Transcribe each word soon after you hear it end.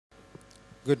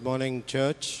Good morning,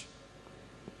 church.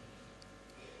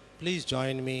 Please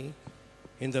join me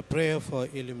in the prayer for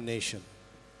illumination.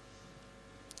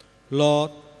 Lord,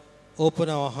 open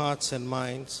our hearts and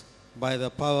minds by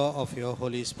the power of your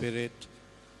Holy Spirit,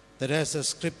 that as the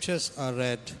scriptures are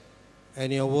read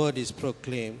and your word is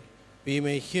proclaimed, we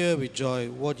may hear with joy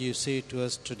what you say to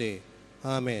us today.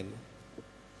 Amen.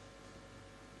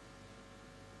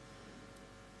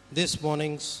 This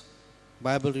morning's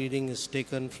Bible reading is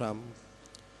taken from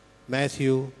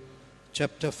Mathew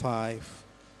chapter 5,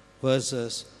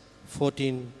 verses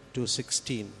 14 to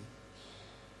 16.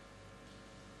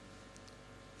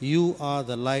 You are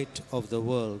the light of the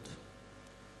world.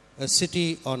 A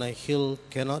city on a hill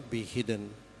cannot be hidden.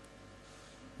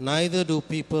 Neither do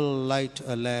people light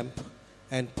a lamp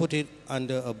and put it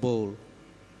under a bowl.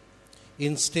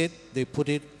 Instead, they put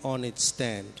it on its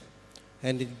stand,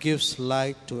 and it gives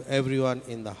light to everyone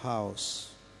in the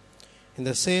house. In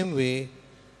the same way,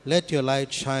 let your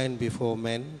light shine before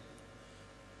men,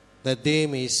 that they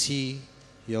may see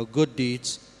your good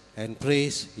deeds and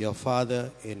praise your Father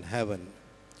in heaven.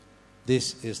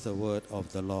 This is the word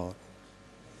of the Lord.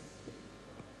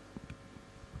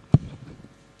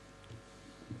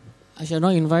 I shall now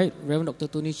invite Reverend Dr.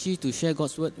 Tony Chi to share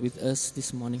God's word with us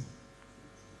this morning.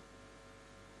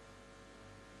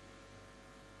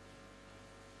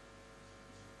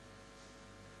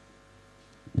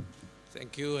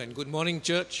 Thank you and good morning,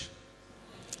 church.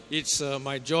 It's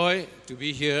my joy to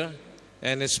be here,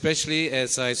 and especially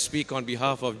as I speak on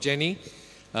behalf of Jenny,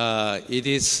 it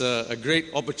is a great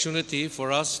opportunity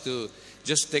for us to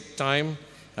just take time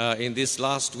in these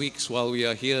last weeks while we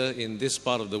are here in this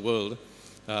part of the world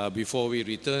before we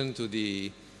return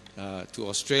to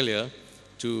Australia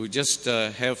to just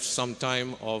have some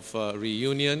time of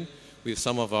reunion with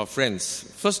some of our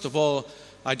friends. First of all,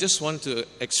 I just want to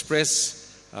express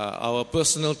our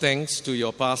personal thanks to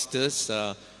your pastors,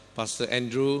 Pastor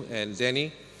Andrew and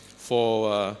Danny,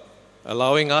 for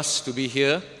allowing us to be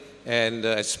here and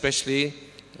especially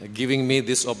giving me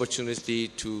this opportunity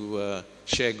to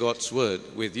share God's word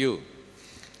with you.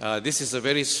 This is a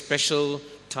very special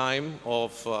time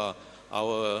of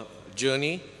our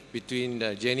journey between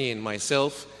Jenny and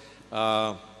myself.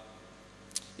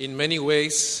 In many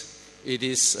ways, it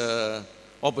is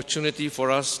opportunity for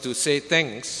us to say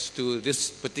thanks to this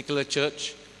particular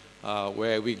church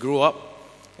where we grew up.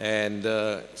 And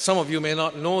some of you may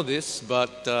not know this,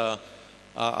 but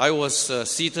I was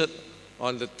seated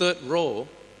on the third row,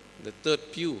 the third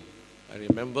pew, I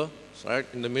remember, right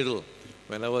in the middle,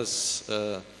 when I was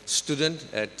a student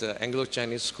at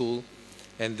Anglo-Chinese school,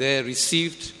 and there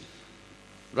received,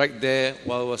 right there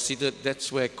while I was seated,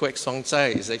 that's where Kwek Song Chai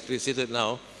is actually seated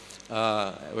now,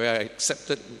 where I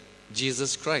accepted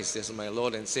Jesus Christ as my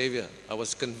Lord and Savior. I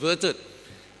was converted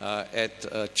at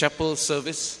a chapel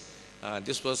service.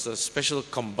 This was a special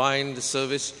combined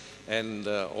service, and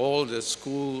all the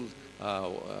school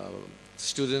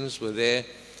students were there,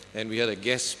 and we had a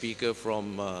guest speaker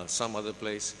from some other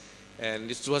place. And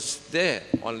it was there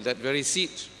on that very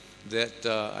seat that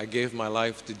I gave my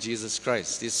life to Jesus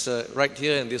Christ. It's right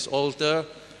here in this altar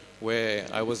where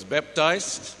I was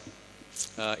baptized.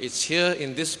 It's here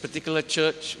in this particular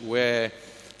church where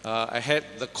I had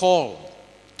the call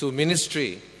to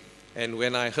ministry, and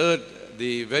when I heard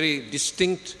the very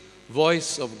distinct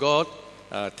voice of God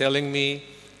telling me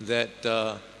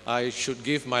that I should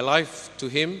give my life to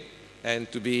Him and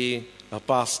to be a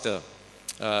pastor.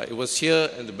 It was here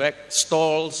in the back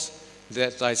stalls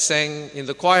that I sang in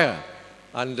the choir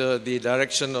under the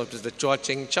direction of the Chua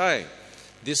Cheng Chai.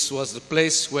 This was the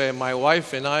place where my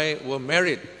wife and I were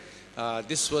married.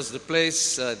 This was the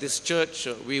place, this church,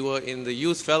 we were in the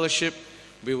youth fellowship,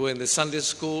 we were in the Sunday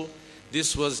school.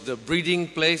 This was the breeding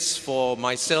place for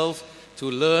myself to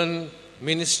learn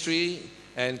ministry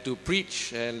and to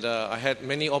preach. And I had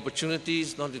many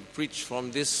opportunities not to preach from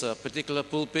this particular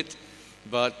pulpit,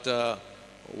 but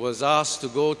was asked to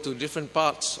go to different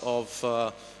parts of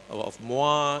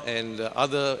Moa and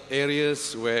other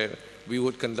areas where we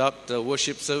would conduct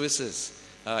worship services.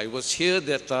 It was here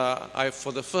that I,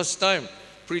 for the first time,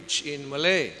 preached in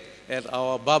Malay at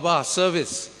our Baba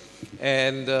service.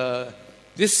 And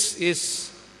this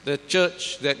is the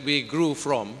church that we grew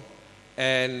from.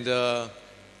 And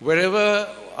wherever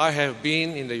I have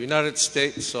been in the United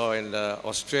States or in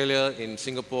Australia, in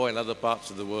Singapore and other parts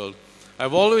of the world,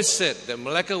 I've always said that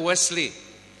Malacca Wesley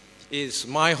is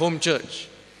my home church.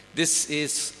 This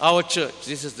is our church.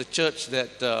 This is the church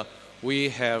that we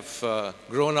have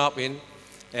grown up in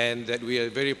and that we are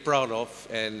very proud of,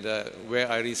 and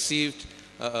where I received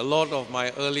a lot of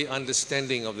my early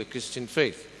understanding of the Christian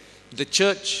faith. The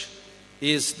church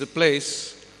is the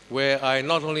place where I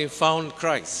not only found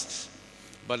Christ,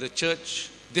 but the church,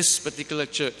 this particular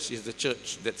church is the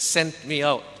church that sent me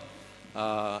out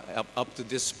up to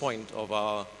this point of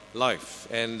our life.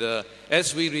 And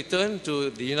as we return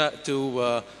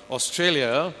to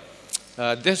Australia,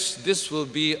 this will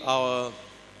be our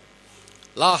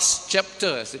last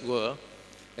chapter, as it were,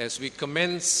 as we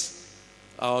commence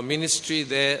our ministry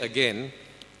there again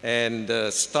and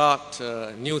start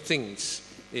new things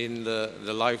in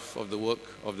the life of the work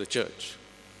of the church.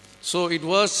 So it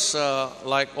was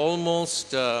like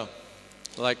almost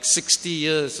like 60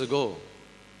 years ago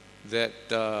that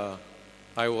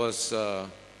I was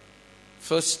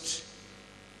first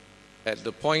at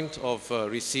the point of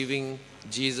receiving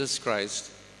Jesus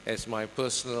Christ as my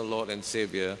personal Lord and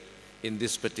Savior in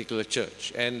this particular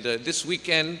church. And this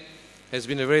weekend has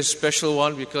been a very special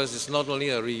one because it's not only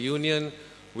a reunion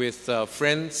with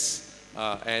friends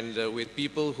and with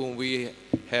people whom we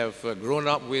have grown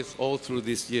up with all through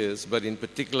these years, but in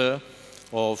particular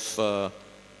of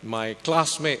my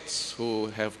classmates who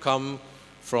have come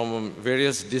from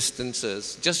various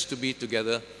distances just to be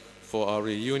together for our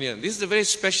reunion. This is a very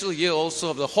special year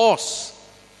also of the horse,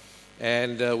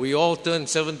 and we all turned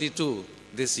 72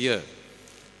 this year.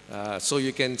 So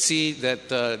you can see that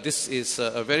this is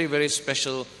a very, very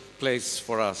special place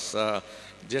for us.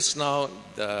 Just now,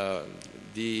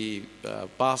 the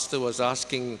pastor was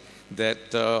asking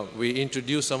that we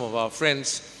introduce some of our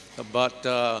friends, but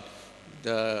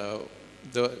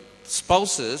the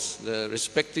spouses, the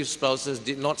respective spouses,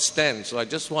 did not stand. So I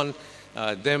just want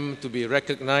them to be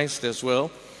recognized as well.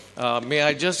 May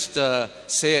I just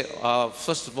say,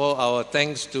 first of all, our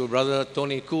thanks to Brother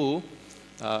Tony Koo.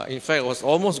 In fact, I was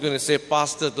almost going to say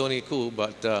Pastor Tony Koo,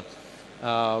 but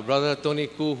Brother Tony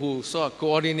Koo, who sort of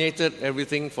coordinated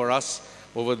everything for us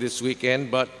over this weekend.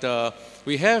 But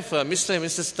we have Mr. and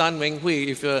Mrs. Tan Meng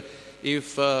Hui.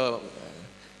 If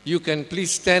you can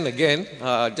please stand again.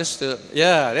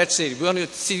 Yeah, that's it. We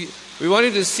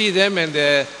wanted to see them,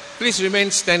 and please remain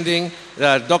standing.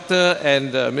 Dr.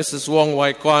 and Mrs. Wong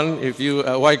Wai Kwan, if you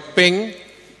Wai Peng,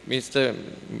 Mr.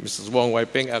 and Mrs. Wong Wai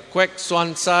Peng, Kwek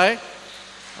Swan Sai.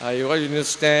 You all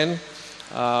understand,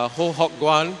 Ho Hok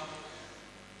Guan,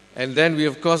 and then we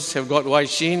of course have got Wai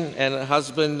Shin and her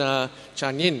husband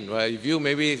Chan Yin. If you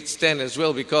maybe stand as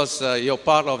well because you're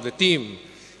part of the team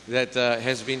that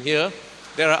has been here.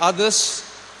 There are others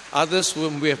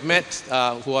whom we have met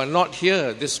who are not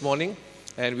here this morning,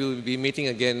 and we will be meeting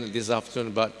again this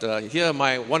afternoon. But here are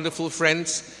my wonderful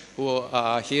friends who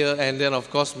are here, and then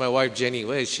of course my wife Jenny.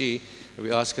 Where is she? We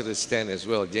ask her to stand as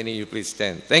well. Jenny, you please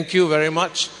stand. Thank you very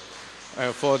much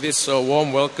for this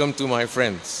warm welcome to my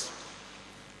friends.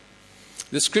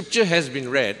 The scripture has been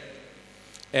read,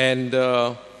 and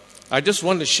I just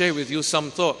want to share with you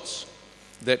some thoughts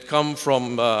that come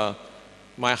from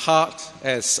my heart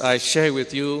as I share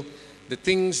with you the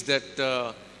things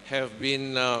that have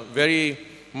been very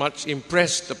much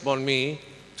impressed upon me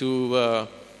to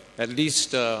at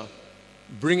least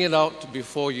bring it out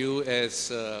before you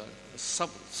as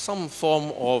some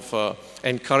form of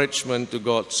encouragement to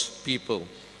God's people.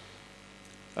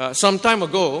 Some time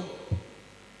ago,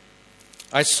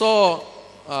 I saw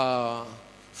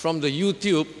from the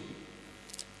YouTube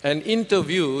an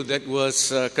interview that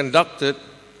was conducted,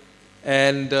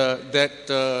 and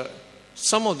that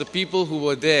some of the people who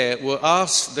were there were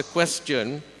asked the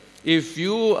question, if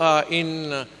you are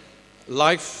in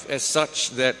life as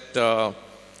such that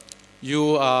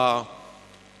you are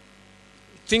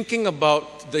thinking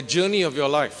about the journey of your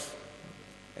life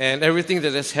and everything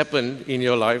that has happened in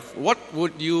your life, what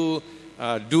would you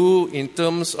do in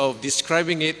terms of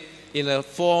describing it in a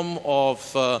form of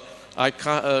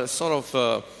sort of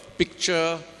a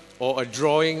picture or a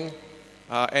drawing?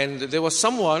 And there was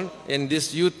someone in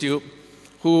this YouTube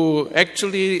who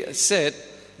actually said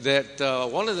that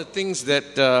one of the things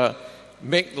that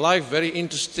make life very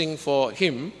interesting for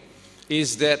him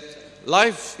is that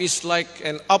life is like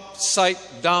an upside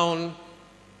down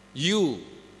U.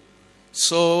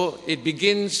 So it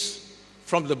begins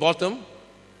from the bottom,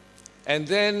 and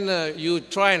then you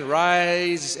try and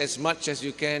rise as much as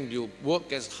you can. You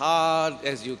work as hard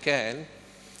as you can.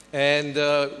 And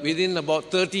within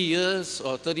about 30 years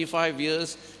or 35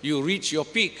 years, you reach your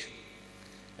peak.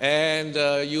 And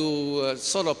you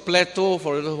sort of plateau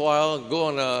for a little while,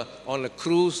 go on a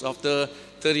cruise after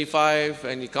 35,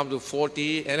 and you come to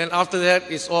 40. And then after that,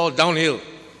 it's all downhill.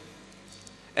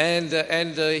 And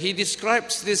he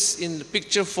describes this in the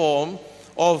picture form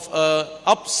of an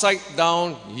upside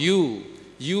down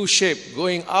U shape,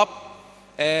 going up,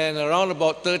 and around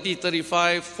about 30,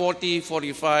 35, 40,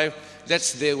 45,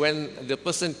 that's when the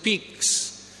person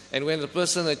peaks. And when the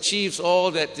person achieves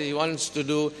all that he wants to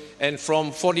do, and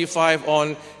from 45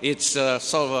 on, it's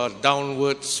sort of a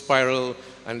downward spiral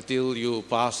until you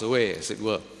pass away, as it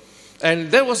were. And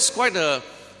that was quite a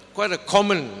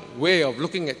common way of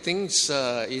looking at things.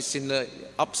 It's in the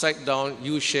upside down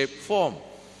U-shaped form.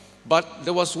 But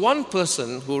there was one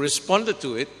person who responded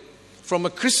to it from a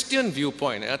Christian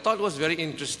viewpoint, and I thought it was very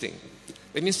interesting.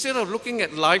 And instead of looking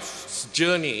at life's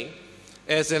journey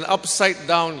as an upside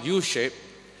down U-shape,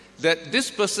 that this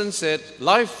person said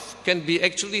life can be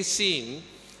actually seen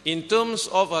in terms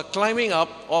of a climbing up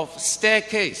of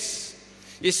staircase.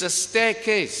 It's a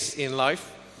staircase in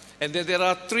life, and that there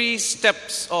are 3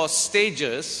 steps or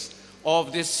stages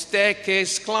of this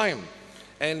staircase climb.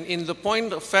 And in the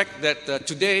point of fact that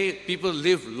today people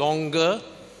live longer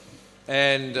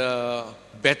and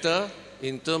better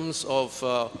in terms of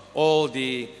all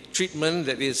the treatment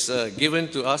that is given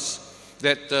to us,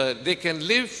 that they can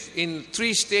live in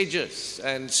 3 stages.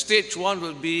 And stage 1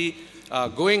 will be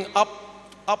going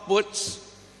upwards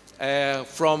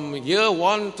from year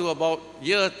 1 to about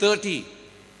year 30.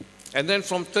 And then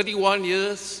from 31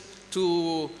 years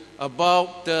to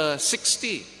about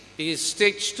 60 is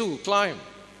stage 2 climb.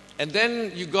 And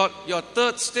then you got your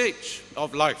 3rd stage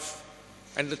of life.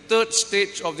 And the 3rd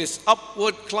stage of this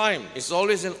upward climb, is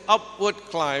always an upward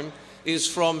climb, is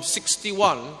from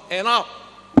 61 and up.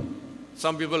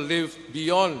 Some people live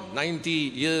beyond 90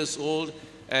 years old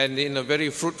and in a very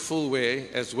fruitful way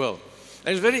as well.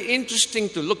 And it's very interesting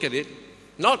to look at it,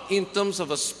 not in terms of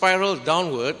a spiral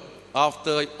downward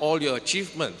after all your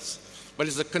achievements, but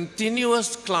it's a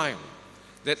continuous climb,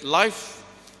 that life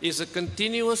is a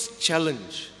continuous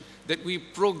challenge, that we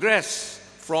progress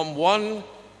from one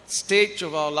stage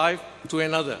of our life to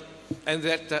another, and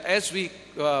that as we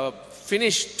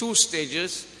finish 2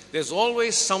 stages, there's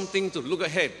always something to look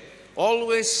ahead,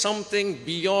 always something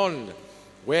beyond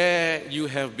where you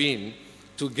have been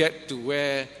to get to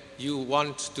where you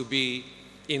want to be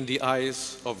in the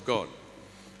eyes of God.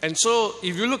 And so,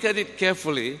 if you look at it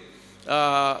carefully,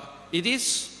 it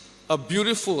is a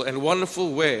beautiful and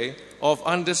wonderful way of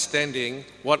understanding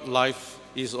what life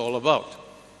is all about.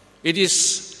 It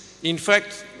is, in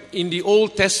fact, in the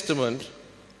Old Testament,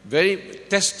 very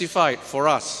testified for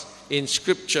us in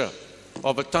Scripture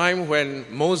of a time when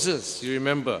Moses, you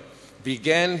remember,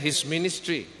 began his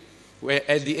ministry where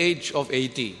at the age of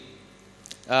 80.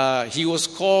 He was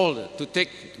called to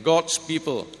take God's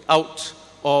people out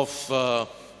of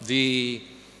the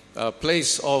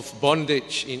place of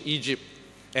bondage in Egypt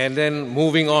and then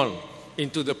moving on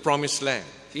into the promised land.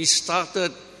 He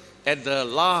started at the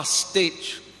last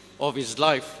stage of his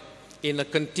life in a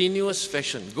continuous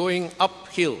fashion, going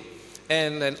uphill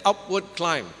and an upward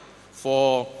climb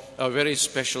for a very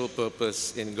special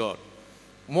purpose in God.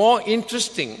 More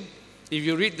interesting, if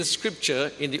you read the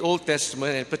scripture in the Old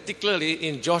Testament, and particularly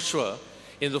in Joshua,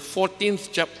 in the 14th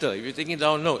chapter, if you're taking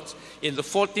down notes, in the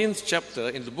 14th chapter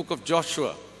in the book of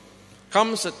Joshua,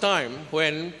 comes a time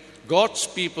when God's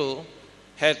people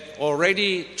had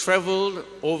already traveled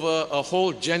over a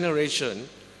whole generation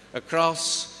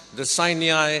across the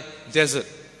Sinai desert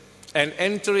and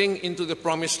entering into the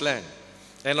promised land,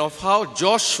 and of how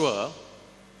Joshua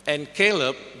and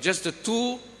Caleb, just the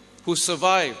 2 who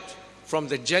survived from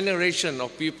the generation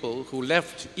of people who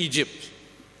left Egypt,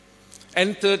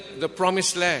 entered the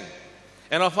promised land,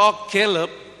 and of how Caleb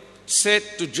said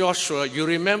to Joshua, you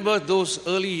remember those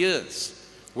early years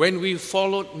when we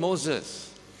followed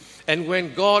Moses, and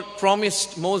when God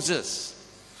promised Moses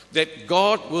that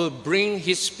God will bring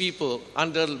his people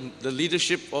under the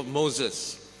leadership of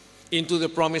Moses into the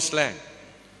promised land.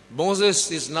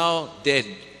 Moses is now dead,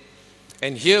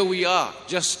 and here we are,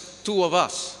 just 2 of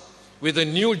us, with a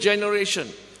new generation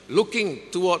looking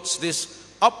towards this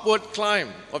upward climb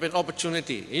of an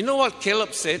opportunity. You know what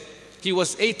Caleb said? He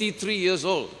was 83 years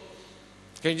old.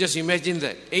 Can you just imagine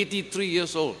that? 83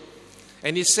 years old.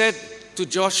 And he said to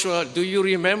Joshua, do you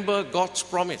remember God's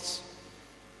promise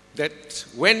that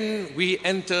when we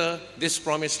enter this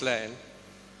promised land,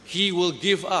 he will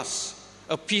give us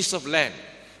a piece of land.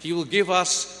 He will give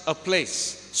us a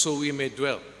place so we may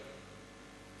dwell.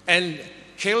 And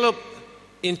Caleb,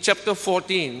 in chapter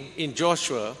 14 in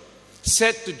Joshua,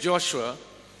 said to Joshua,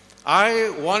 I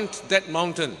want that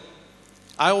mountain.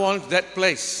 I want that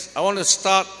place. I want to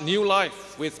start new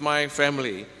life with my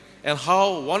family. And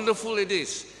how wonderful it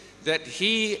is that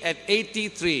he, at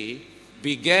 83,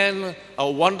 began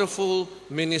a wonderful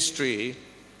ministry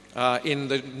in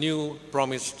the new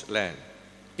promised land.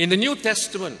 In the New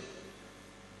Testament,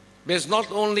 there's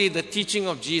not only the teaching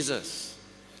of Jesus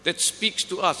that speaks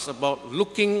to us about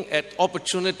looking at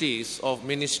opportunities of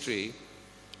ministry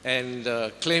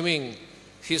and claiming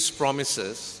his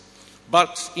promises.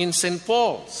 But in St.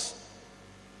 Paul's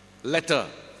letter,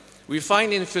 we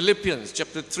find in Philippians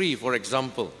chapter 3, for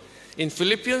example, in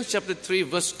Philippians chapter 3,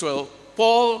 verse 12,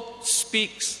 Paul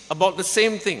speaks about the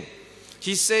same thing.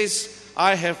 He says,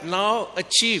 I have now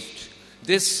achieved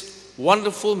this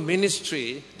wonderful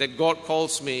ministry that God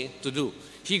calls me to do.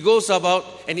 He goes about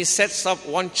and he sets up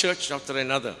one church after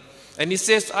another. And he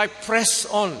says, I press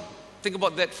on. Think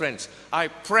about that, friends. I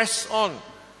press on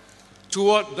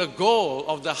toward the goal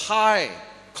of the high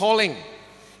calling.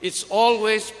 It's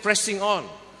always pressing on,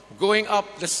 going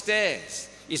up the stairs.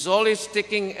 It's always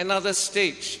taking another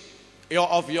stage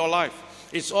of your life.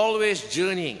 It's always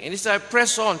journeying. And he says, I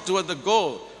press on toward the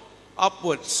goal,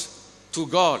 upwards to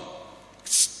God,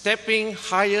 stepping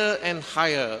higher and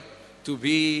higher to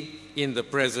be in the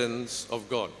presence of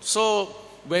God. So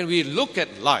when we look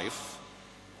at life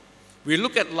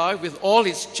with all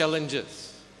its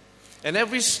challenges. And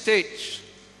every stage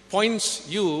points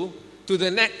you to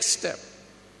the next step.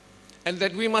 And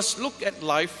that we must look at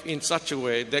life in such a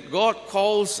way that God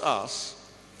calls us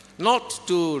not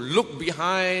to look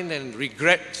behind and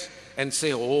regret and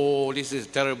say, oh, this is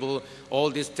terrible,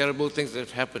 all these terrible things that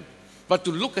have happened. But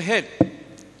to look ahead,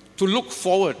 to look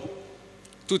forward,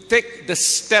 to take the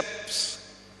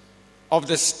steps of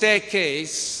the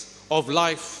staircase of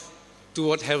life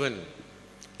toward heaven,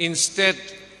 instead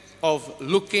of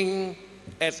looking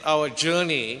at our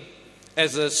journey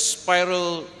as a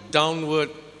spiral downward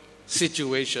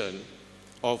situation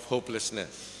of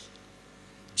hopelessness.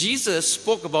 Jesus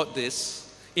spoke about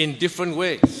this in different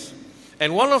ways.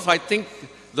 And one of, I think,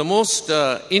 the most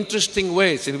interesting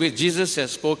ways in which Jesus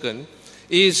has spoken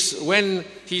is when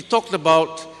he talked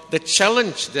about the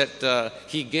challenge that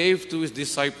he gave to his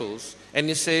disciples. And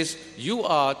he says, you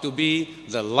are to be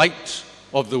the light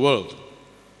of the world.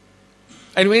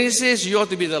 And when he says you are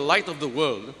to be the light of the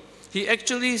world, he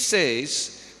actually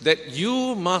says that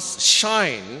you must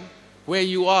shine where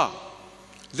you are.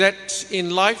 That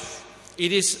in life,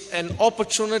 it is an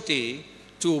opportunity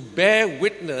to bear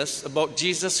witness about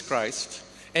Jesus Christ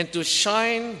and to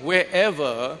shine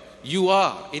wherever you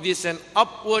are. It is an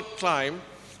upward climb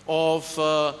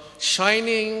of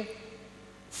shining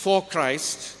for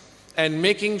Christ and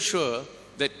making sure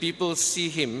that people see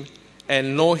him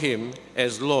and know him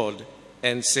as Lord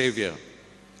and Savior.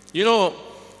 You know,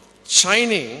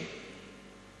 shining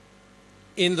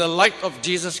in the light of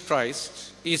Jesus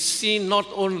Christ is seen not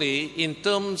only in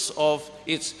terms of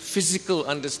its physical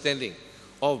understanding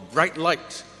of bright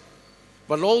light,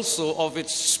 but also of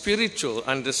its spiritual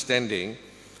understanding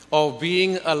of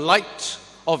being a light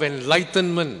of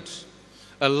enlightenment,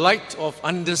 a light of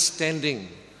understanding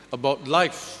about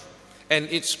life and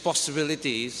its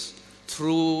possibilities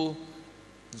through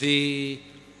the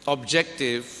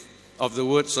objective of the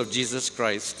words of Jesus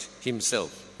Christ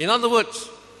himself. In other words,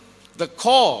 the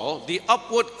call, the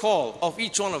upward call of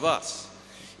each one of us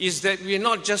is that we're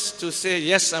not just to say,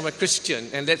 yes, I'm a Christian,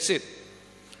 and that's it.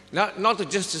 Not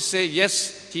just to say,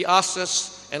 yes, he asks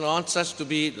us and wants us to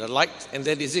be the light, and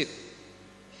that is it.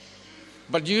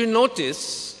 But you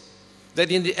notice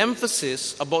that in the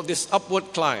emphasis about this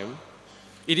upward climb,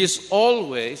 it is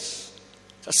always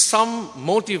some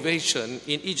motivation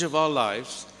in each of our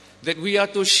lives that we are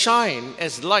to shine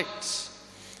as lights.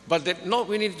 But that not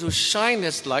we need to shine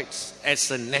as lights, as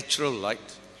a natural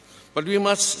light, but we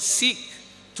must seek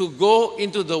to go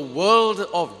into the world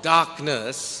of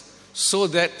darkness so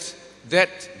that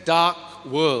that dark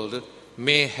world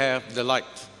may have the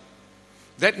light.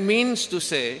 That means to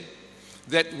say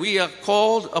that we are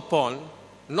called upon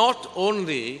not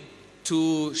only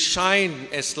to shine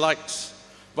as lights,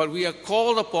 but we are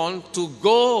called upon to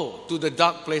go to the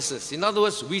dark places. In other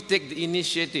words, we take the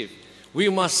initiative. We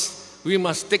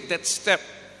must take that step,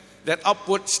 that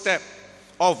upward step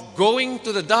of going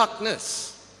to the darkness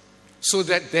so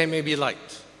that there may be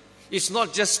light. It's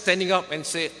not just standing up and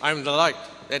say, I'm the light.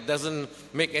 That doesn't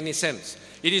make any sense.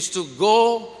 It is to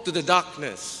go to the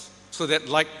darkness so that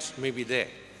light may be there.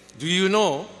 Do you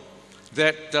know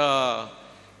that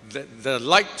the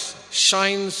light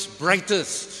shines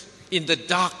brightest in the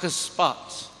darkest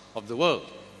parts of the world?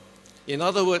 In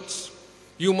other words,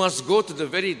 you must go to the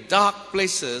very dark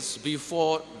places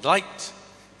before light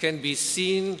can be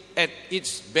seen at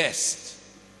its best.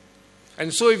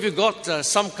 And so if you got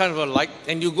some kind of a light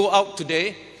and you go out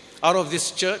today, out of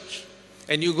this church,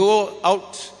 and you go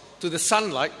out to the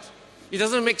sunlight, it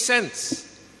doesn't make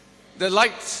sense. The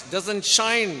light doesn't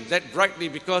shine that brightly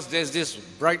because there's this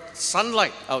bright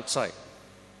sunlight outside.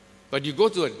 But you go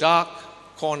to a dark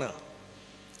corner.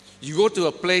 You go to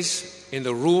a place in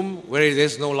the room where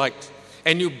there's no light.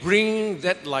 And you bring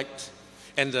that light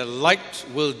and the light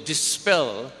will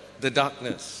dispel the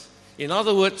darkness. In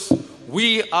other words,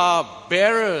 we are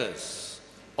bearers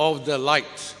of the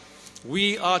light.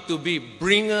 We are to be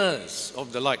bringers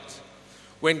of the light.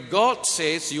 When God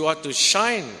says you are to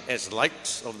shine as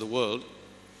lights of the world,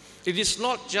 it is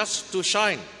not just to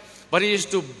shine, but it is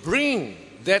to bring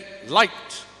that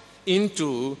light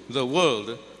into the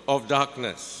world of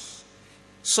darkness.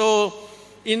 So,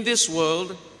 in this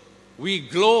world, we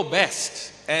glow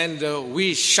best and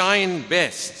we shine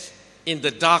best in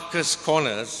the darkest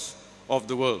corners of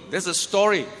the world. There's a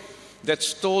story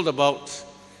that's told about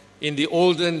in the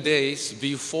olden days,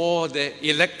 before the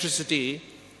electricity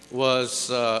was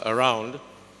around,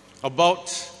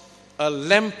 about a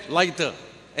lamp lighter.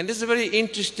 And this is a very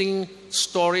interesting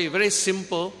story, very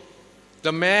simple.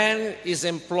 The man is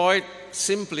employed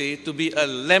simply to be a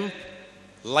lamp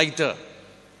lighter.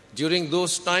 During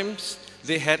those times,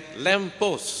 they had lamp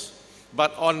posts,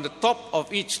 but on the top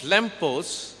of each lamp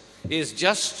post is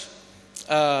just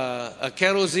a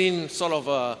kerosene sort of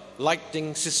a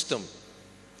lighting system.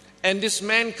 And this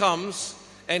man comes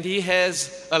and he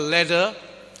has a ladder.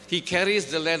 He carries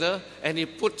the ladder and he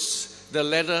puts the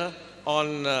ladder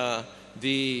on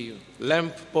the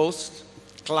lamp post,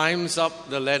 climbs up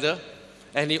the ladder,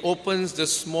 and he opens the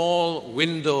small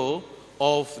window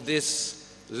of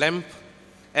this lamp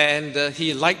and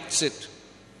he lights it.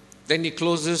 Then he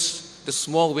closes the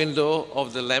small window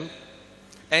of the lamp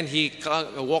and he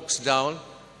walks down,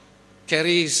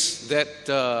 carries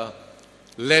that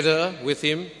ladder with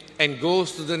him and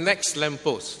goes to the next lamp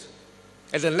post.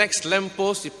 At the next lamp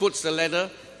post, he puts the ladder,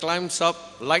 climbs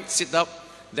up, lights it up,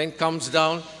 then comes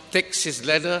down, takes his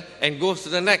ladder and goes to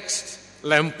the next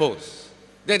lamp post.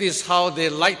 That is how they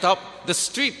light up the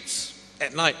streets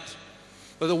at night.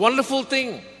 But the wonderful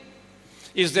thing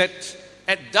is that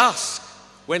at dusk,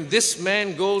 when this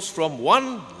man goes from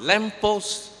one lamp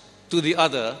post to the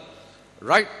other,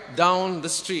 right down the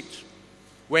street,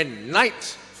 when night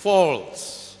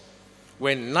falls,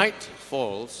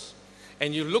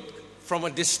 and you look from a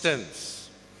distance,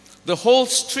 the whole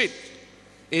street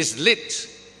is lit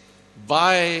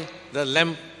by the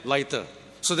lamp lighter,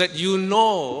 so that you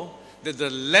know that the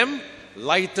lamp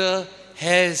lighter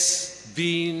has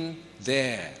been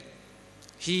there.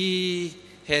 He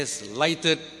has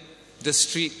lighted the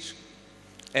street,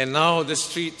 and now the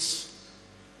streets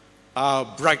are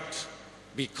bright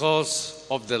because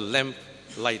of the lamp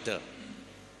lighter.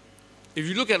 If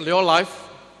you look at your life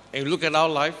and you look at our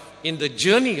life, in the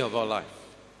journey of our life,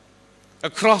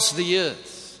 across the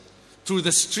years, through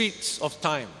the streets of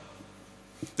time,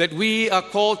 that we are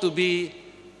called to be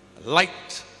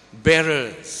light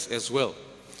bearers as well.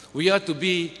 We are to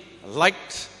be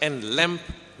light and lamp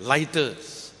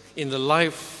lighters in the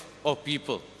life of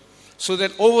people, so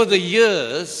that over the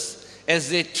years, as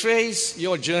they trace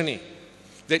your journey,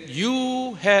 that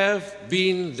you have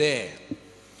been there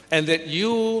and that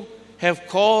you have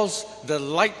caused the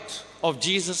light of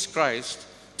Jesus Christ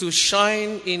to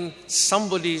shine in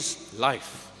somebody's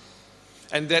life.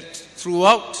 And that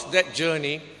throughout that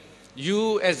journey,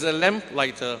 you as a lamp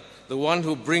lighter, the one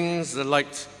who brings the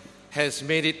light, has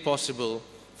made it possible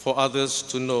for others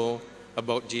to know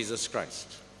about Jesus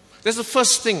Christ. That's the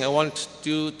first thing I want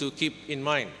you to keep in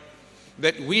mind,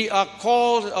 that we are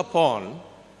called upon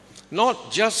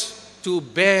not just to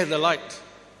bear the light,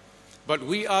 but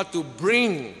we are to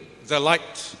bring the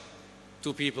light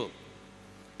to people.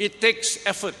 It takes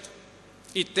effort,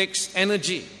 it takes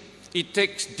energy, it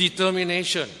takes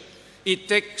determination, it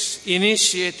takes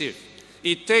initiative,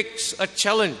 it takes a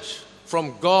challenge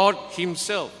from God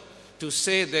Himself to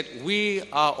say that we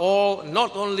are all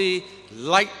not only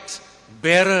light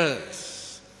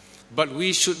bearers, but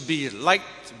we should be light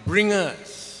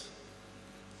bringers,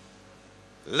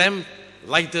 lamp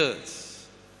lighters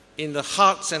in the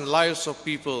hearts and lives of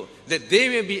people, that they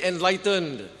may be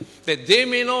enlightened, that they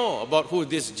may know about who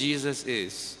this Jesus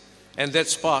is. And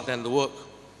that's part and the work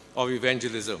of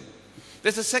evangelism.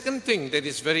 There's a second thing that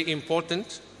is very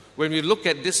important when we look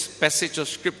at this passage of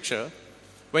Scripture,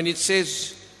 when it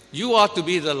says, you are to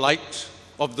be the light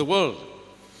of the world.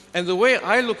 And the way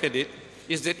I look at it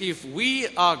is that if we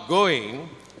are going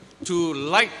to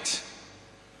light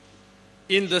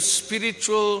in the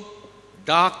spiritual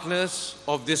darkness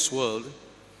of this world,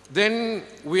 then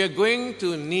we are going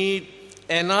to need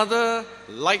another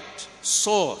light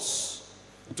source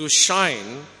to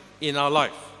shine in our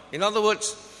life. In other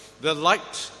words, the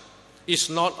light is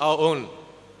not our own.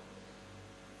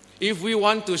 If we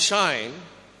want to shine,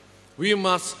 we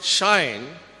must shine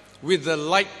with the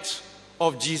light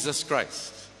of Jesus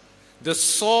Christ. The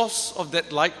source of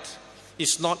that light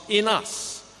is not in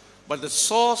us, but the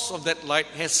source of that light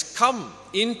has come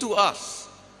into us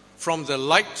from the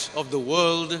light of the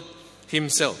world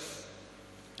himself.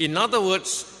 In other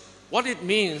words, what it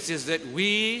means is that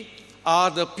we are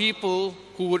the people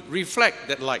who would reflect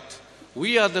that light.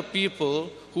 We are the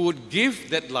people who would give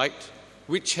that light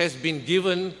which has been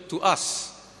given to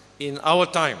us in our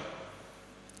time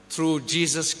through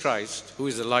Jesus Christ, who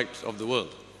is the light of the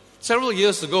world. Several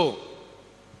years ago,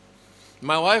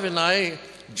 my wife and I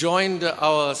joined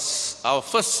our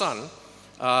first son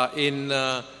in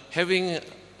having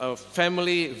a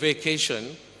family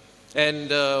vacation, and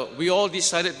we all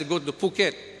decided to go to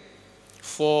Phuket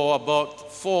for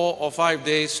about 4 or 5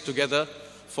 days together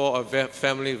for a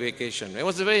family vacation. It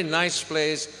was a very nice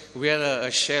place. We had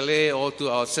a chalet all to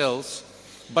ourselves.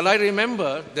 But I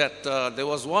remember that there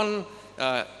was one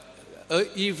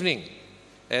evening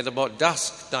at about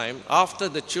dusk time, after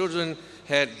the children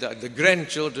had, the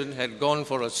grandchildren had gone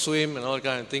for a swim and all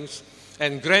kind of things,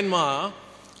 and Grandma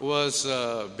was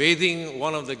bathing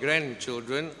one of the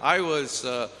grandchildren. I was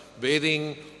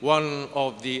bathing one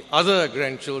of the other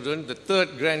grandchildren. The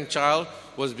third grandchild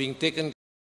was being taken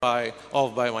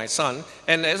of by my son.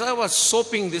 And as I was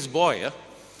soaping this boy,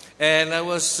 and I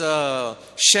was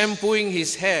shampooing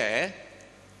his hair,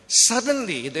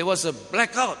 suddenly there was a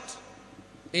blackout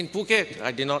in Phuket.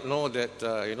 I did not know that,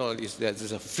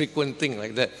 there's a frequent thing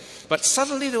like that. But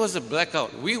suddenly there was a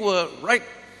blackout. We were right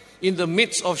in the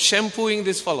midst of shampooing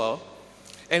this fellow,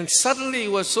 and suddenly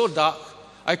it was so dark,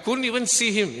 I couldn't even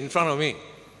see him in front of me.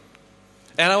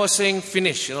 And I was saying,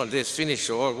 finish, finish,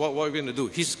 or what are we going to do?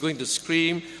 He's going to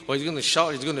scream, or he's going to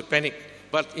shout, he's going to panic.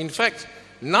 But in fact,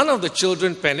 none of the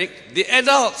children panicked. The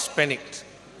adults panicked.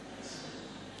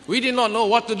 We did not know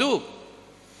what to do.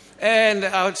 And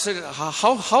I said,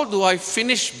 how do I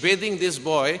finish bathing this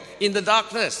boy in the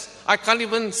darkness? I can't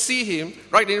even see him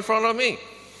right in front of me.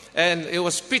 And it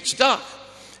was pitch dark.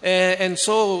 And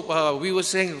so we were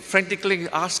saying, frantically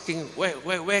asking,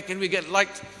 where can we get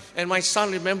light? And my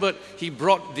son remembered he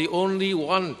brought the only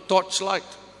one torchlight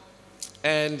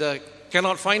and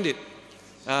cannot find it.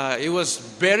 It was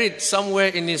buried somewhere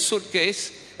in his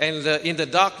suitcase, and in the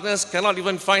darkness cannot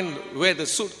even find where the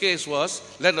suitcase was,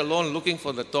 let alone looking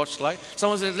for the torchlight.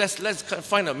 Someone said, let's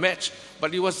find a match.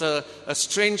 But it was a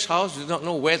strange house. We did not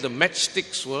know where the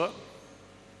matchsticks were.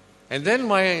 And then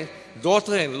my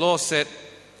daughter-in-law said,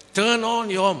 turn on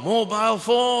your mobile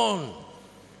phone.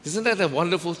 Isn't that a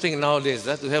wonderful thing nowadays,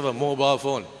 to have a mobile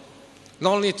phone?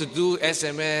 Not only to do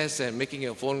SMS and making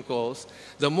your phone calls,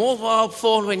 the mobile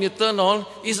phone, when you turn on,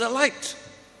 is a light.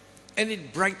 And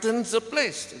it brightens the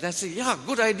place. And I say, yeah,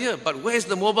 good idea, but where's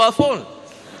the mobile phone?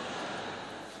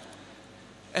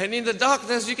 And in the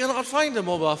darkness, you cannot find the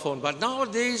mobile phone. But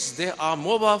nowadays, there are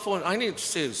mobile phones. I need to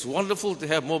say, it's wonderful to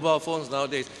have mobile phones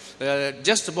nowadays.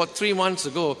 Just about 3 months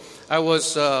ago, I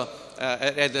was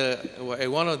at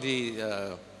one of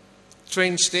the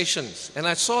train stations, and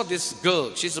I saw this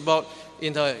girl. She's about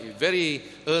in her very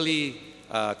early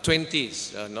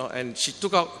 20s, and she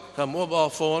took out her mobile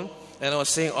phone, and I was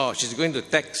saying, oh, she's going to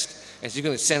text, and she's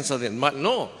going to send something. But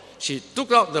no, she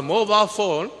took out the mobile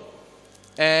phone,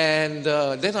 and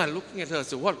then I'm looking at her, I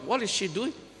said, what is she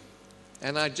doing?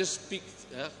 And I just peeked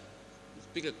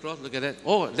across, look at that.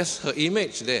 Oh, that's her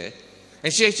image there.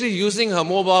 And she's actually using her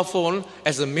mobile phone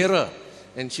as a mirror.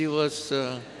 And she was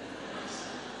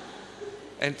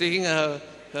and taking her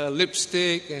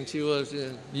lipstick, and she was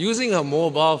using her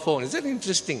mobile phone. Is that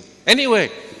interesting? Anyway,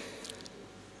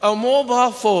 a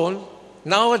mobile phone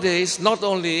nowadays not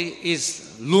only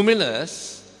is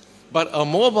luminous, but a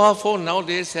mobile phone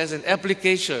nowadays has an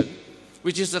application,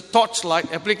 which is a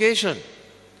torchlight application.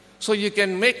 So you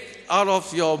can make out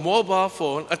of your mobile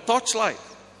phone a torchlight.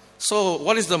 So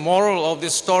what is the moral of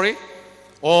this story?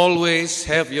 Always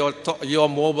have your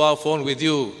mobile phone with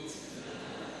you.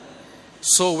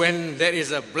 So when there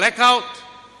is a blackout,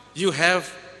 you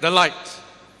have the light.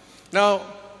 Now,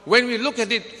 when we look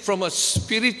at it from a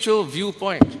spiritual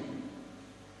viewpoint,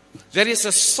 there is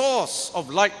a source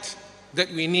of light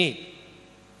that we need.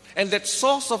 And that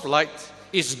source of light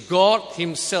is God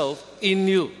Himself in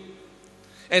you.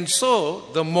 And so,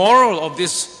 the moral of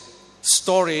this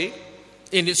story,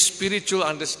 in its spiritual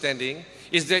understanding,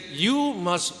 is that you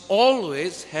must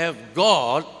always have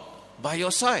God by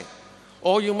your side.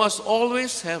 Or you must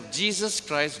always have Jesus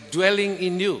Christ dwelling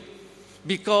in you.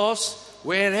 Because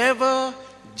wherever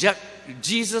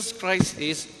Jesus Christ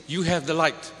is, you have the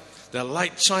light. The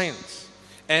light shines.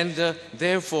 And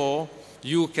therefore,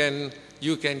 you can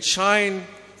shine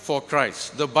for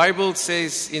Christ. The Bible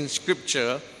says in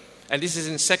Scripture, and this is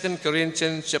in 2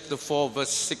 Corinthians chapter 4,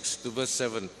 verse 6 to verse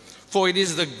 7. For it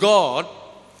is the God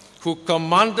who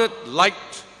commanded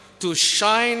light to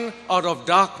shine out of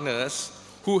darkness,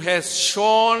 who has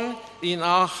shone in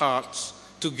our hearts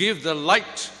to give the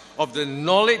light of the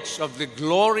knowledge of the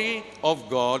glory of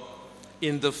God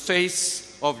in the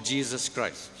face of Jesus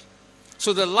Christ.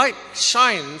 So the light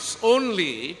shines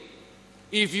only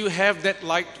if you have that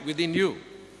light within you.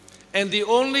 And the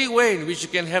only way in which you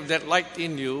can have that light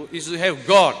in you is to have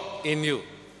God in you.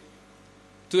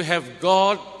 To have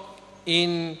God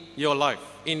in your life.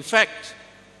 In fact,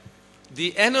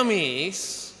 the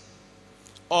enemies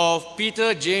of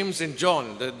Peter, James, and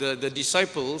John, the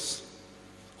disciples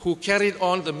who carried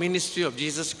on the ministry of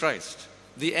Jesus Christ,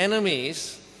 the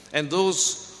enemies and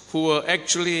those who were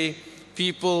actually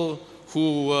people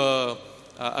who were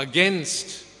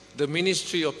against the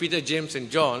ministry of Peter, James, and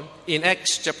John, in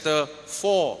Acts chapter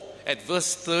 4 at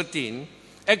verse 13,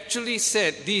 actually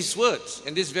said these words,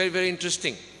 and this is very, very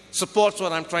interesting, supports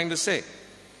what I'm trying to say.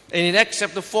 And in Acts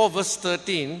chapter 4 verse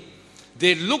 13,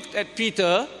 they looked at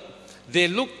Peter, they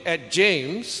looked at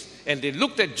James, and they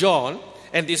looked at John,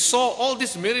 and they saw all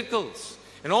these miracles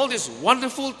and all these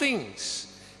wonderful things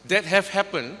that have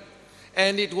happened.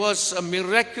 And it was a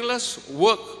miraculous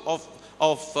work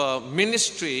of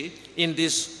ministry in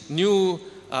this new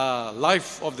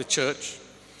life of the church,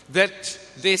 that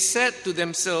they said to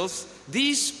themselves,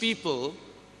 these people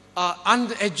are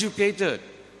uneducated.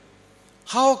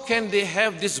 How can they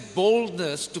have this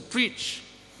boldness to preach?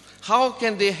 How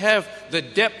can they have the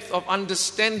depth of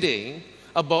understanding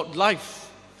about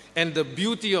life and the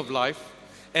beauty of life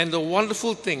and the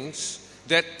wonderful things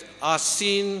that are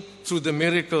seen through the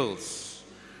miracles?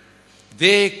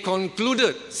 They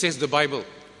concluded, says the Bible,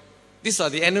 these are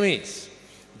the enemies.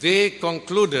 They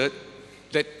concluded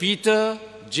that Peter,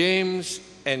 James,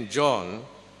 and John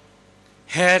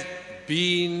had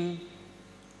been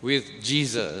with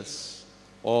Jesus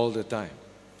all the time.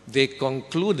 They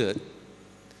concluded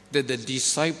that the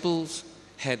disciples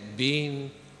had been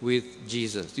with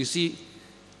Jesus. You see,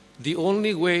 the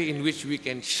only way in which we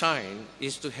can shine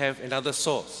is to have another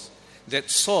source. That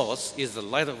source is the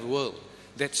light of the world.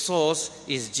 That source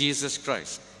is Jesus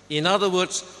Christ. In other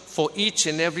words, for each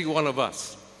and every one of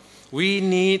us, we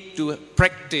need to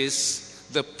practice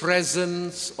the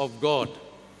presence of God.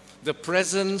 The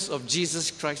presence of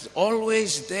Jesus Christ,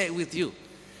 always there with you.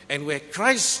 And where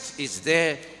Christ is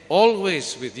there,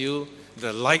 always with you,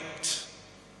 the light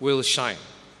will shine.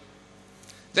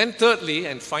 Then thirdly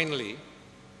and finally,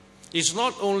 it's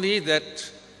not only that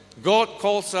God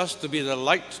calls us to be the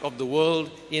light of the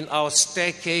world in our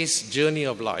staircase journey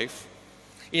of life,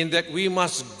 in that we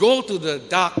must go to the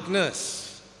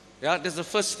darkness. Yeah, that's the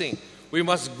first thing. We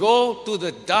must go to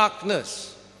the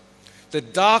darkness. The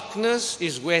darkness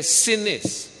is where sin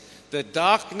is. The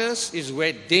darkness is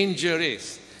where danger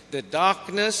is. The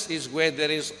darkness is where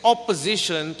there is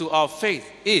opposition to our faith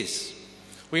is.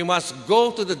 We must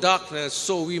go to the darkness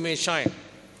so we may shine.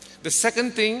 The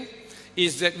second thing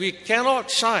is that we cannot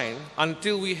shine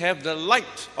until we have the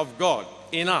light of God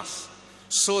in us,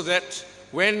 so that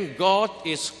when God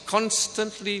is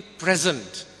constantly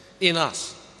present in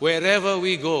us, wherever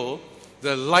we go,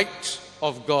 the light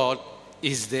of God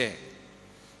is there.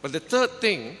 But the third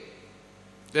thing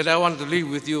that I want to leave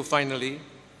with you finally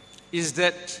is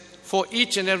that for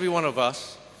each and every one of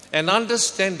us, an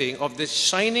understanding of the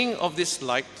shining of this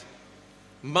light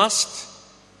must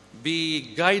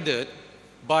be guided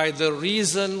by the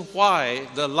reason why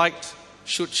the light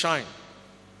should shine.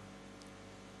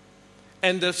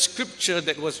 And the scripture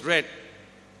that was read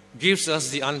gives us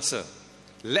the answer.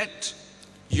 Let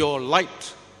your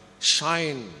light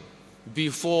shine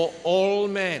before all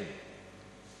men,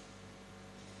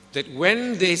 that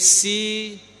when they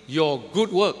see your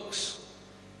good works,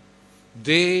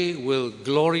 they will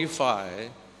glorify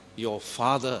your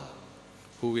Father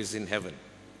who is in heaven.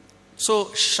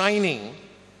 So shining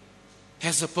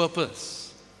has a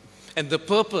purpose. And the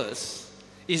purpose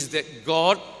is that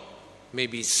God may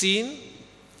be seen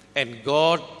and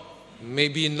God may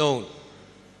be known.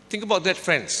 Think about that,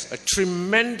 friends. A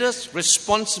tremendous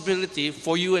responsibility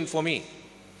for you and for me.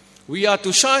 We are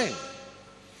to shine.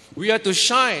 We are to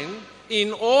shine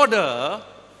in order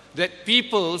that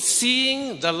people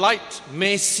seeing the light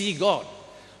may see God.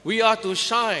 We are to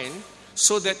shine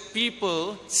so that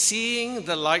people seeing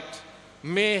the light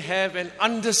may have an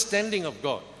understanding of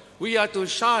God. We are to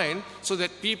shine so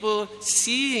that people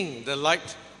seeing the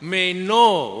light may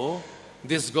know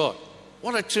this God.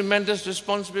 What a tremendous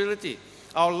responsibility.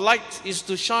 Our light is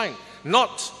to shine,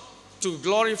 not to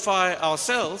glorify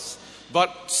ourselves,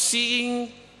 but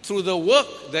seeing through the work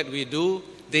that we do,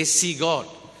 they see God.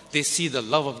 They see the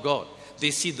love of God.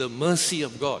 They see the mercy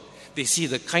of God. They see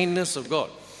the kindness of God.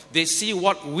 They see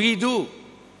what we do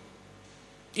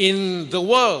in the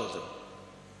world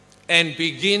and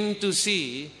begin to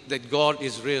see that God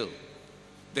is real,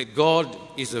 that God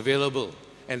is available,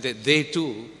 and that they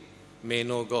too may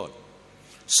know God.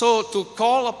 So to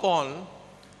call upon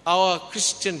our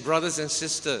Christian brothers and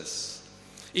sisters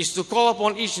is to call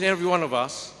upon each and every one of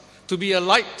us to be a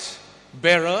light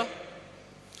bearer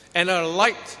and a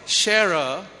light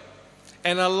sharer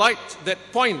and a light that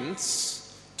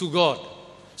points to God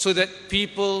so that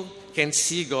people can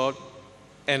see God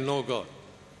and know God.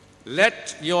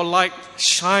 Let your light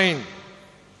shine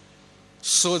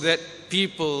so that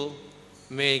people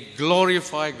may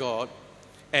glorify God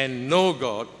and know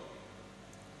God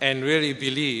and really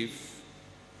believe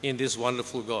in this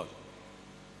wonderful God.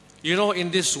 You know,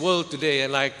 in this world today,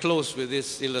 and I close with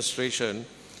this illustration,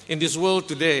 in this world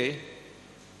today,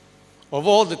 of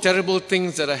all the terrible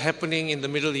things that are happening in the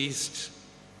Middle East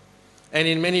and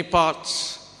in many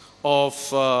parts of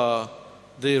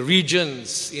the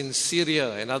regions in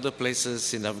Syria and other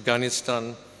places, in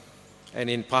Afghanistan and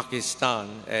in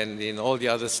Pakistan and in all the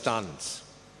other stans.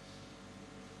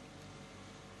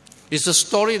 It's a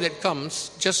story that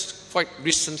comes just quite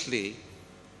recently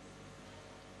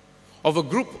of a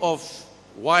group of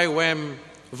YWAM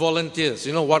volunteers.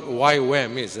 You know what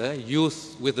YWAM is,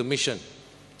 Youth with a Mission.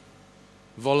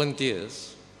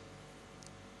 Volunteers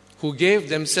who gave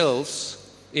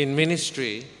themselves in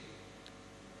ministry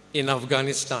in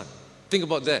Afghanistan. Think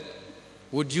about that.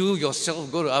 Would you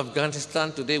yourself go to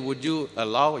Afghanistan today? Would you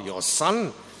allow your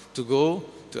son to go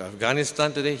to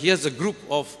Afghanistan today? Here's a group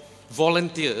of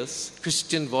volunteers,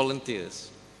 Christian volunteers,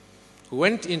 who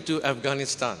went into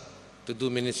Afghanistan to do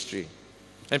ministry.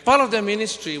 And part of their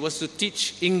ministry was to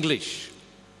teach English.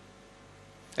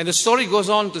 And the story goes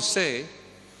on to say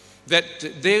that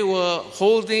they were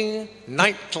holding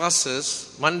night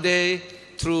classes Monday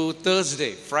through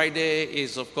Thursday. Friday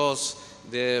is, of course,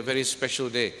 their very special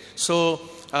day. So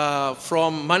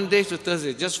from Monday to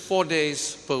Thursday, just 4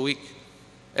 days per week,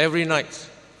 every night,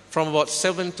 from about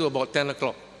 7 to about 10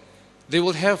 o'clock, they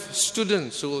will have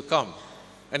students who will come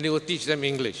and they will teach them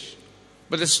English.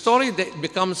 But the story that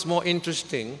becomes more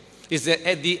interesting is that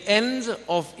at the end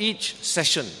of each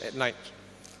session at night,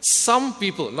 some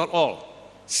people, not all,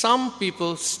 some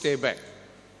people stay back.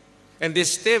 And they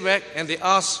stay back and they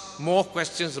ask more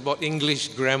questions about English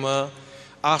grammar,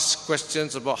 ask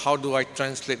questions about how do I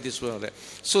translate this word or that.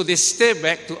 So they stay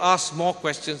back to ask more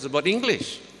questions about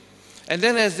English. And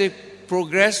then as they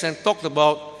progress and talked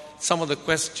about some of the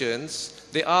questions,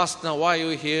 they ask, now why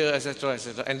are you here, etc.,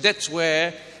 etc. And that's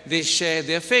where they share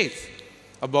their faith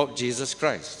about Jesus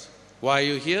Christ. Why are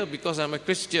you here? Because I'm a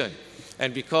Christian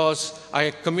and because I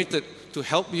am committed to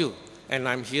help you and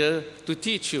I'm here to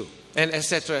teach you, and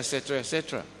etc., etc.,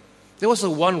 etc. There was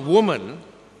one woman,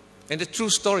 and a true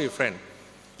story, friend.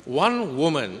 One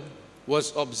woman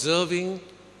was observing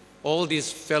all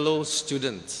these fellow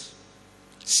students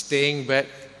staying back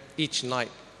each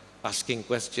night asking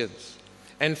questions.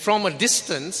 And from a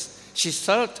distance, she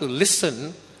started to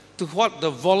listen to what the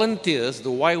volunteers,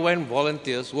 the YWAM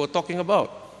volunteers, were talking about.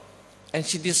 And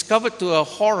she discovered to her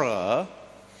horror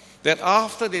that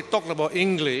after they talked about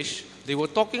English, they were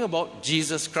talking about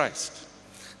Jesus Christ.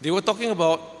 They were talking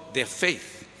about their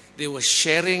faith. They were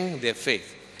sharing their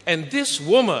faith. And this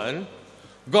woman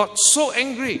got so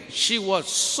angry. She was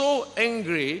so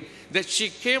angry that she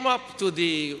came up to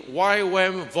the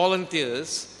YWAM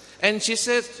volunteers and she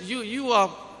said, you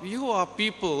are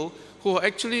people who are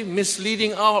actually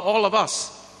misleading all of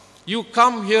us. You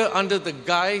come here under the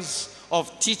guise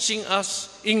of teaching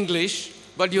us English,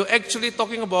 but you're actually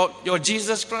talking about your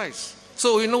Jesus Christ.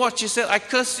 So you know what she said? I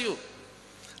curse you.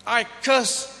 I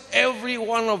curse every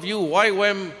one of you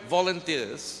YWAM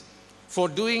volunteers for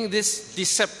doing this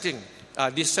deception.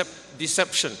 I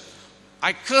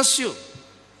curse you,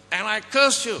 and I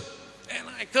curse you, and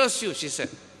I curse you, she said.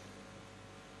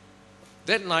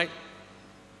 That night,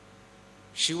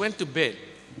 she went to bed,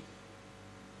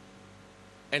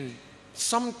 and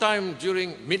sometime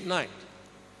during midnight,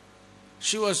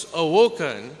 she was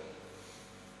awoken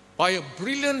by a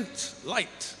brilliant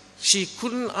light. She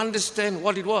couldn't understand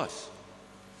what it was.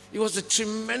 It was a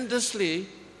tremendously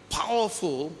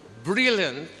powerful,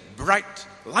 brilliant, bright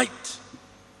light.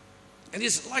 And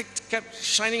this light kept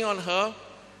shining on her,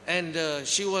 and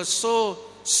she was so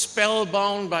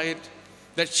spellbound by it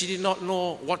that she did not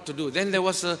know what to do. Then there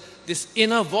was this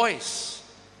inner voice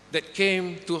that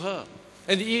came to her.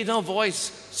 And the inner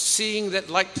voice, seeing that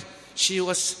light, she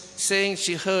was saying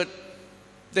she heard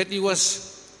that it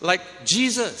was like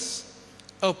Jesus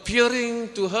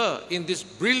appearing to her in this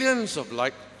brilliance of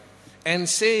light and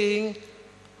saying,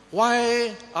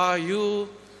 why are you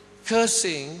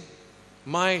cursing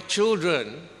my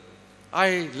children,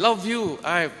 I love you,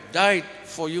 I've died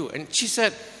for you. And she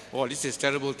said, oh, this is a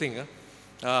terrible thing.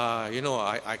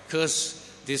 I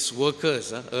cursed these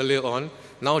workers earlier on.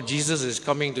 Now Jesus is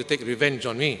coming to take revenge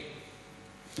on me.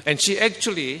 And she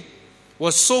actually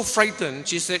was so frightened,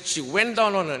 she said she went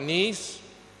down on her knees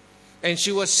and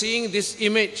she was seeing this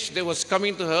image that was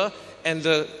coming to her, and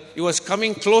it was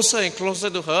coming closer and closer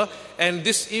to her, and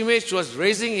this image was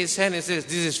raising his hand and says,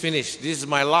 this is finished, this is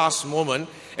my last moment,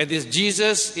 and this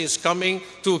Jesus is coming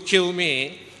to kill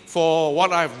me for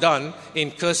what I've done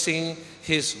in cursing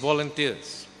his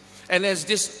volunteers. And as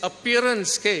this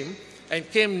appearance came and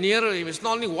came nearer him, it's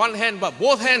not only one hand but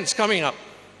both hands coming up.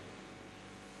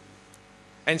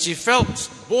 And she felt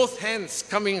both hands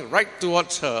coming right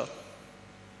towards her.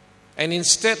 And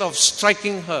instead of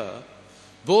striking her,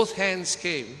 both hands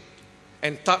came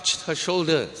and touched her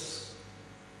shoulders.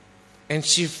 And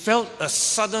she felt a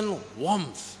sudden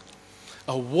warmth,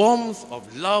 a warmth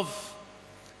of love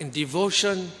and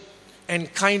devotion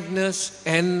and kindness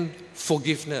and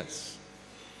forgiveness.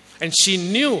 And she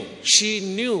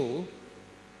knew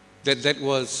that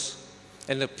was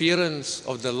an appearance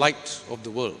of the light of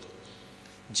the world,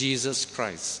 Jesus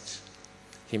Christ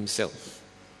himself.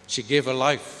 She gave her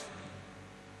life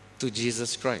to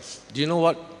Jesus Christ. Do you know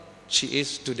what she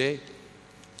is today?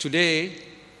 Today,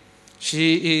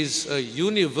 she is a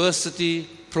university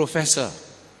professor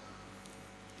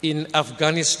in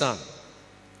Afghanistan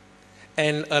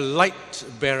and a light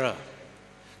bearer,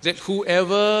 that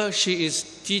whoever she is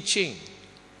teaching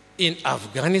in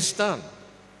Afghanistan,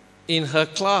 in her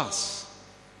class,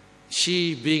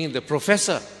 she being the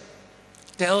professor,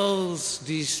 tells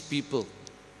these people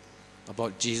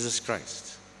about Jesus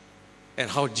Christ and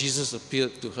how Jesus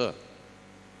appeared to her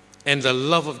and the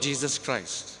love of Jesus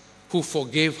Christ, who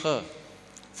forgave her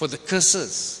for the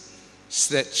curses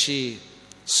that she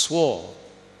swore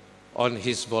on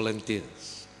his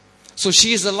volunteers. So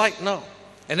she is a light now,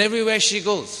 and everywhere she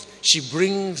goes, she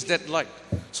brings that light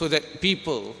so that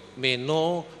people may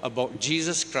know about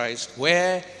Jesus Christ.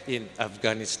 Where? In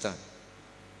Afghanistan.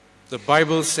 The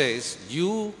Bible says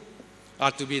you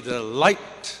are to be the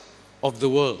light of the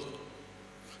world,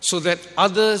 so that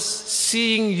others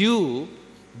seeing you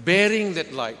bearing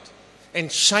that light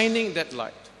and shining that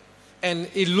light and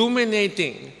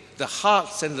illuminating the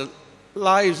hearts and the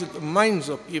lives and the minds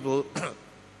of people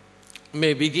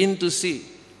may begin to see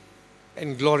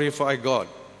and glorify God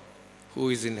who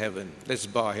is in heaven. Let's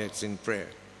bow our heads in prayer.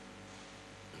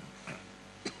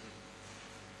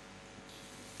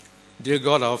 Dear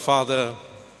God, our Father,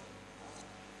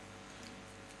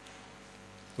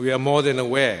 we are more than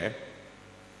aware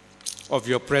of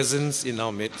your presence in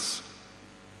our midst,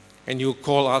 and you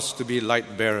call us to be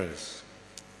light bearers.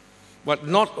 But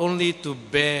not only to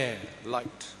bear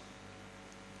light,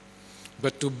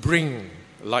 but to bring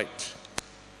light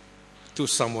to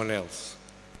someone else.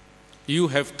 You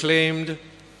have claimed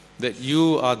that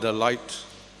you are the light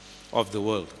of the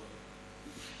world.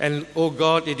 And, oh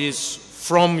God, it is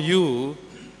from you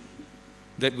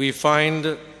that we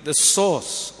find the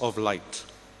source of light,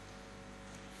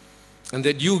 and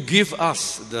that you give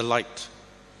us the light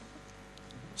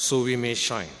so we may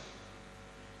shine.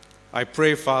 I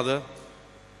pray, Father,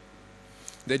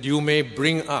 that you may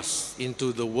bring us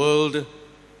into the world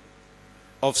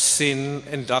of sin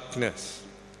and darkness,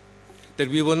 that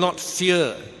we will not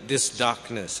fear this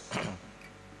darkness,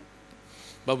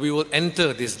 but we will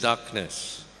enter this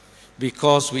darkness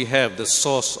because we have the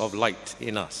source of light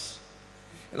in us.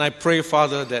 And I pray,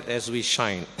 Father, that as we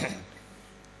shine,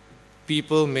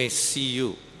 people may see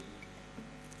you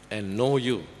and know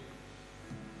you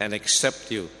and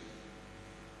accept you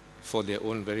for their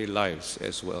own very lives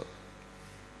as well.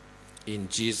 In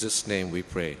Jesus' name we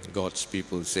pray. God's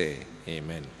people say,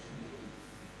 amen.